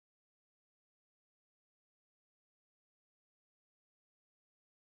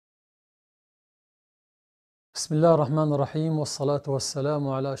بسم الله الرحمن الرحيم، والصلاة والسلام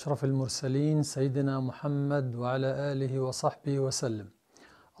على أشرف المرسلين سيدنا محمد وعلى آله وصحبه وسلم.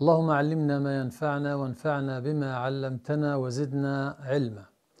 اللهم علمنا ما ينفعنا وانفعنا بما علمتنا وزدنا علما.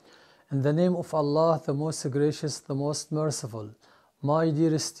 In the name of Allah, the most gracious, the most merciful. My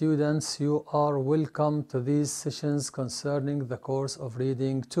dear students, you are welcome to these sessions concerning the course of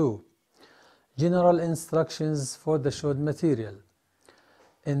reading 2. General instructions for the showed material.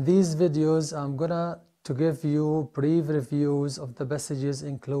 In these videos, I'm gonna to give you brief reviews of the passages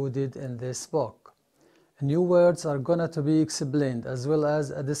included in this book. New words are gonna to be explained, as well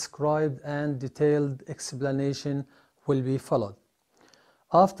as a described and detailed explanation will be followed.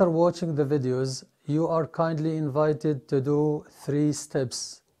 After watching the videos, you are kindly invited to do 3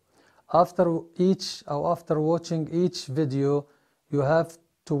 steps. After watching each video, you have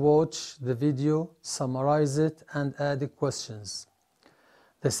to watch the video, summarize it, and add questions.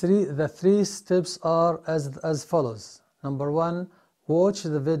 The three steps are as follows. Number 1, watch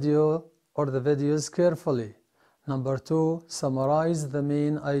the video or the videos carefully. Number 2, summarize the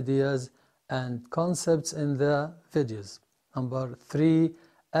main ideas and concepts in the videos. Number 3,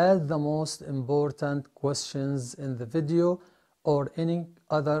 add the most important questions in the video or any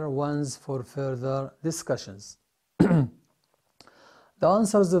other ones for further discussions. The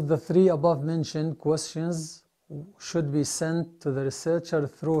answers of the 3 above mentioned questions should be sent to the researcher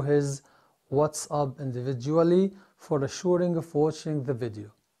through his WhatsApp individually for assuring of watching the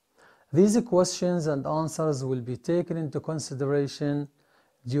video. These questions and answers will be taken into consideration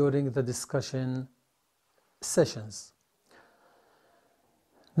during the discussion sessions.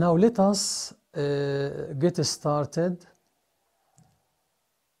 Now let us get started.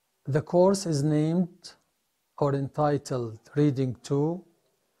 The course is named or entitled Reading 2.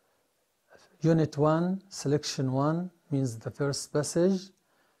 Unit 1, Selection 1 means the first passage.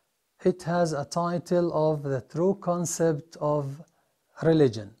 It has a title of The True Concept of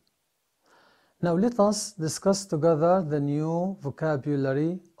Religion. Now let us discuss together the new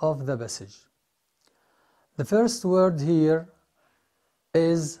vocabulary of the passage. The first word here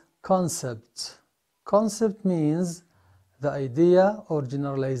is concept. Concept means the idea or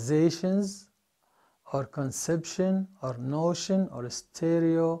generalizations or conception or notion or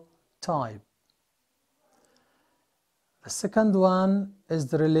stereotype. The second one is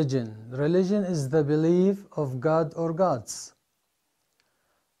the religion. Religion is the belief of God or gods.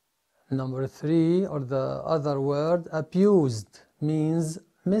 Number 3, or the other word, abused, means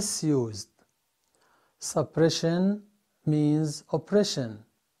misused. Suppression means oppression.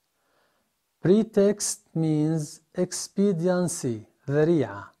 Pretext means expediency,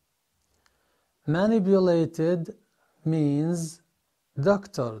 dhari'a. Manipulated means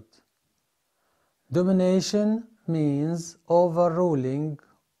doctored. Domination means overruling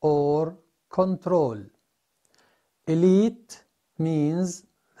or control. Elite means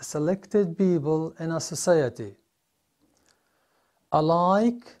the selected people in a society.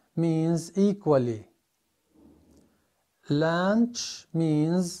 Alike means equally. Launch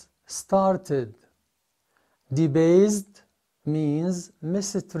means started. Debased means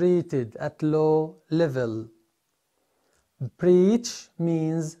mistreated at low level. Preach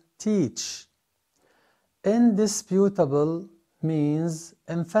means teach. Indisputable means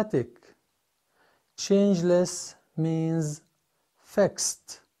emphatic. Changeless means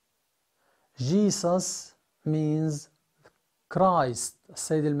fixed. Jesus means Christ,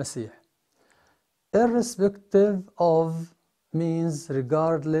 Sayyid al-Masih. Irrespective of means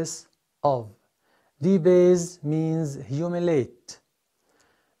regardless of. Debase means humiliate.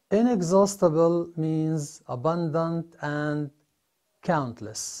 Inexhaustible means abundant and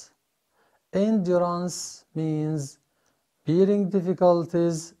countless. Endurance means bearing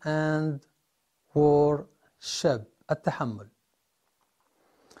difficulties and worship, التحمل.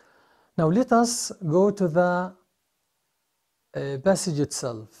 Now let us go to the passage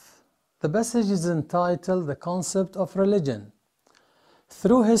itself. The passage is entitled The Concept of Religion.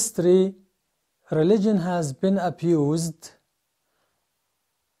 Through history, religion has been abused.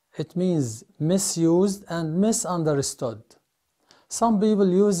 It means misused and misunderstood. Some people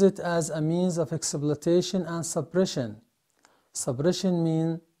use it as a means of exploitation and suppression. Suppression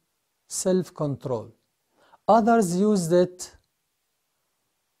means self-control. Others used it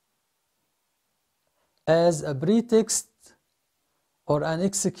as a pretext or an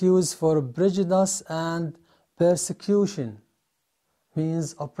excuse for prejudice and persecution,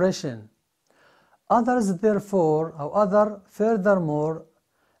 means oppression. Others furthermore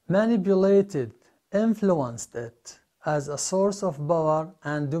manipulated, influenced it as a source of power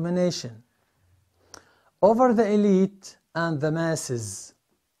and domination over the elite and the masses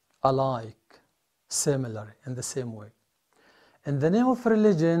alike. similarly, in the same way. In the name of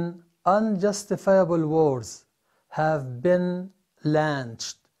religion, unjustifiable wars have been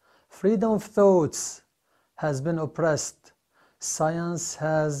launched. Freedom of thoughts has been oppressed. Science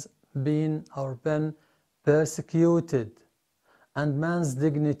has been persecuted, and man's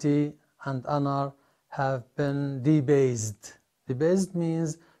dignity and honor have been debased. Debased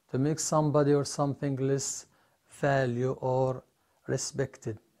means to make somebody or something less value or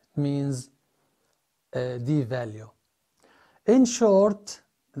respected. It means devalue. In short,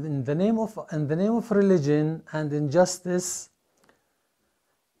 in the name of religion and injustice,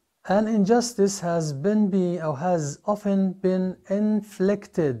 an injustice has often been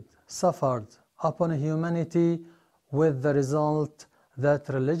inflicted, suffered upon humanity, with the result that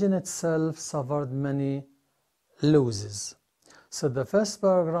religion itself suffered many losses. So the first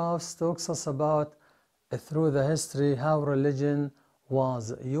paragraph talks us about through the history how religion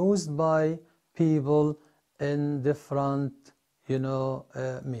was used by people in different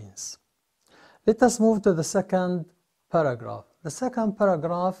means. Let us move to the second paragraph. The second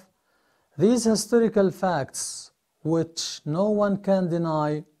paragraph, these historical facts which no one can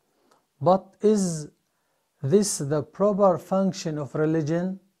deny, but is this the proper function of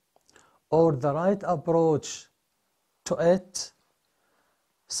religion or the right approach to it?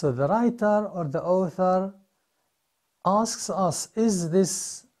 So the writer or the author asks us, is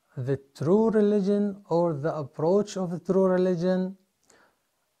this the true religion or the approach of the true religion?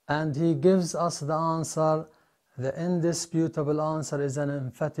 And he gives us the answer. The indisputable answer is an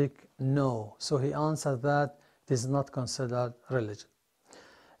emphatic no. So he answered that it is not considered religion.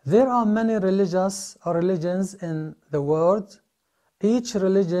 There are many religions in the world. Each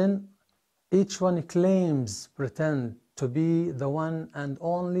religion, each one pretend to be the one and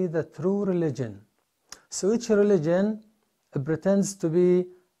only the true religion. So each religion pretends to be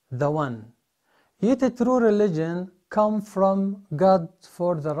the one. Yet a true religion comes from God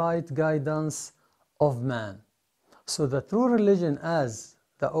for the right guidance of man. So the true religion, as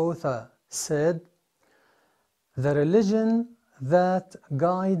the author said, the religion that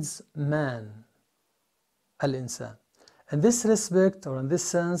guides man, al-insan. In this respect, or in this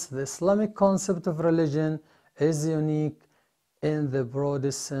sense, the Islamic concept of religion is unique in the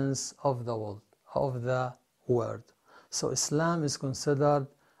broadest sense of the word. So Islam is considered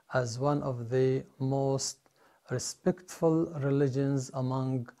as one of the most respectful religions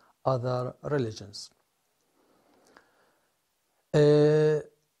among other religions. The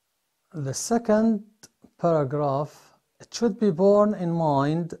second paragraph, it should be borne in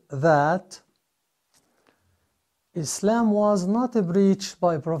mind that Islam was not preached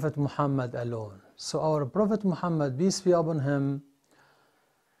by Prophet Muhammad alone. So our Prophet Muhammad, peace be upon him,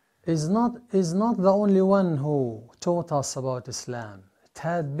 is not the only one who taught us about Islam. It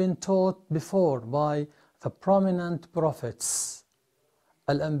had been taught before by the prominent prophets,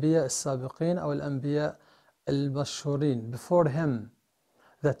 al-Anbiya al-Sabiqeen or al-Anbiya al-Mashhurin, before him.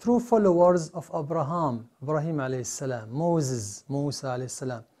 The true followers of Ibrahim alayhi salam, Moses, Musa alayhi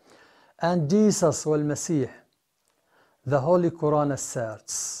salam, and Jesus wal-Masih. The Holy Quran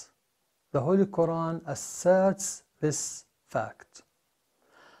asserts. The Holy Quran asserts this fact.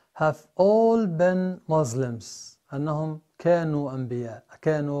 Have all been Muslims. أنهم كانوا أنبياء,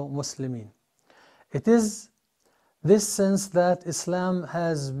 كانوا مسلمين. It is this sense that Islam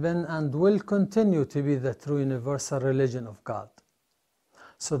has been and will continue to be the true universal religion of God.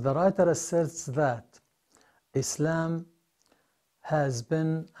 So the writer asserts that Islam has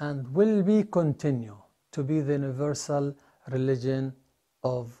been and will be continue to be the universal religion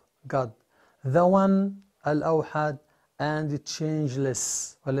of God, the one al-awhad and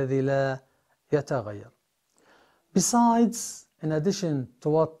changeless, والذي لا يتغير. Besides, in addition to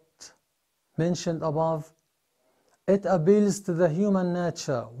what mentioned above, it appeals to the human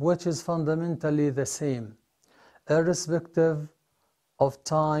nature, which is fundamentally the same, irrespective of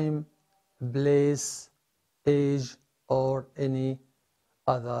time, place, age, or any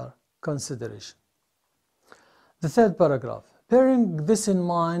other consideration. The third paragraph, bearing this in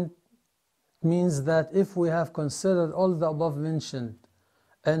mind, means that if we have considered all the above mentioned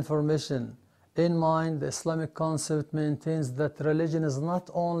information in mind, the Islamic concept maintains that religion is not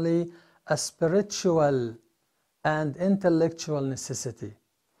only a spiritual and intellectual necessity.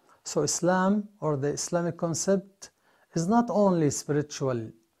 So Islam, or the Islamic concept, is not only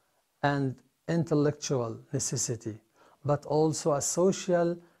spiritual and intellectual necessity, but also a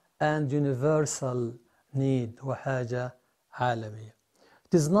social and universal need, وحاجة عالمية.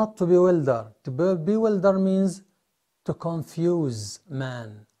 It is not to bewilder. To bewilder means to confuse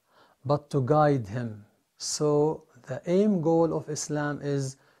man, but to guide him. So the goal of Islam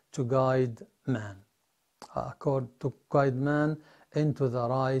is to guide man, to guide man into the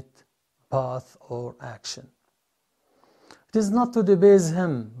right path or action. It is not to debase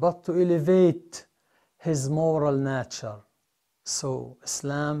him, but to elevate his moral nature. So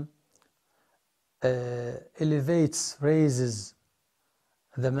Islam elevates, raises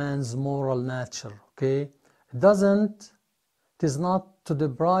the man's moral nature, okay? It is not to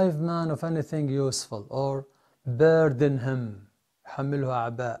deprive man of anything useful or burden him, يحمله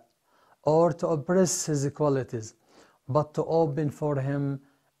أعباء, or to oppress his qualities, but to open for him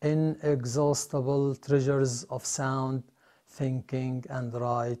inexhaustible treasures of sound thinking and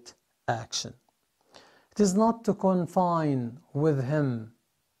right action. It is not to confine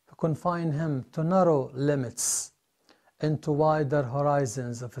him to narrow limits into wider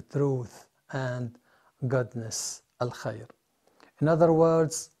horizons of truth and goodness, al-khair. In other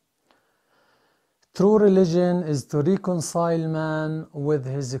words, true religion is to reconcile man with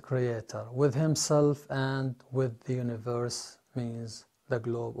his creator, with himself and with the universe, means the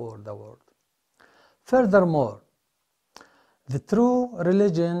globe or the world. Furthermore, the true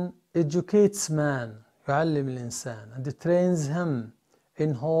religion educates man, يعلم الإنسان, and it trains him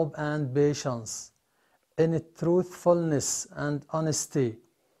in hope and patience, in truthfulness and honesty,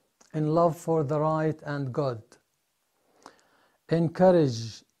 in love for the right and good, in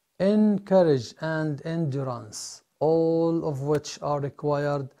courage and endurance, all of which are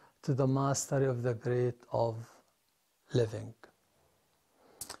required to the mastery of the great of living.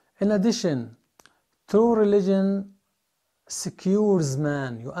 In addition, true religion secures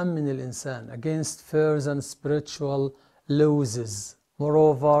man, يؤمن الإنسان, against fears and spiritual losses.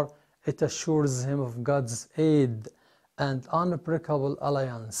 Moreover, it assures him of God's aid and unbreakable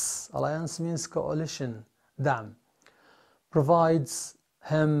alliance. Alliance means coalition, دعم. Provides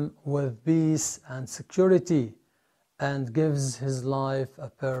him with peace and security and gives his life a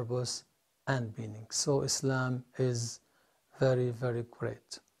purpose and meaning. So Islam is very, very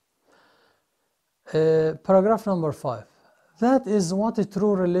great. Paragraph number 5. That is what a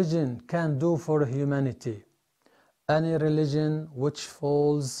true religion can do for humanity. Any religion which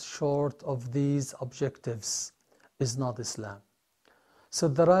falls short of these objectives is not Islam. So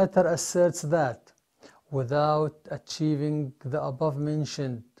the writer asserts that without achieving the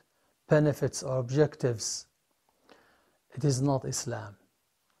above-mentioned benefits or objectives, it is not Islam.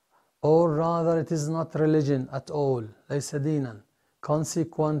 Or rather, it is not religion at all. ليس دينا.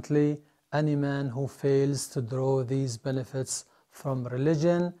 Consequently, any man who fails to draw these benefits from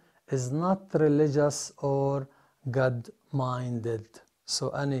religion is not religious or God-minded. So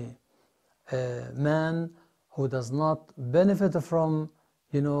any man who does not benefit from,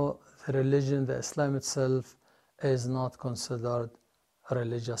 the religion, the Islam itself, is not considered a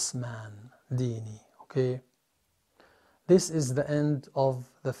religious man, dini. Okay? This is the end of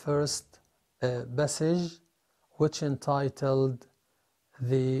the first passage, which entitled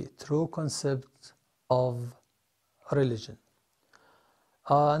The True Concept of Religion.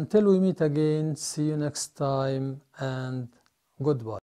 Until we meet again, see you next time and goodbye.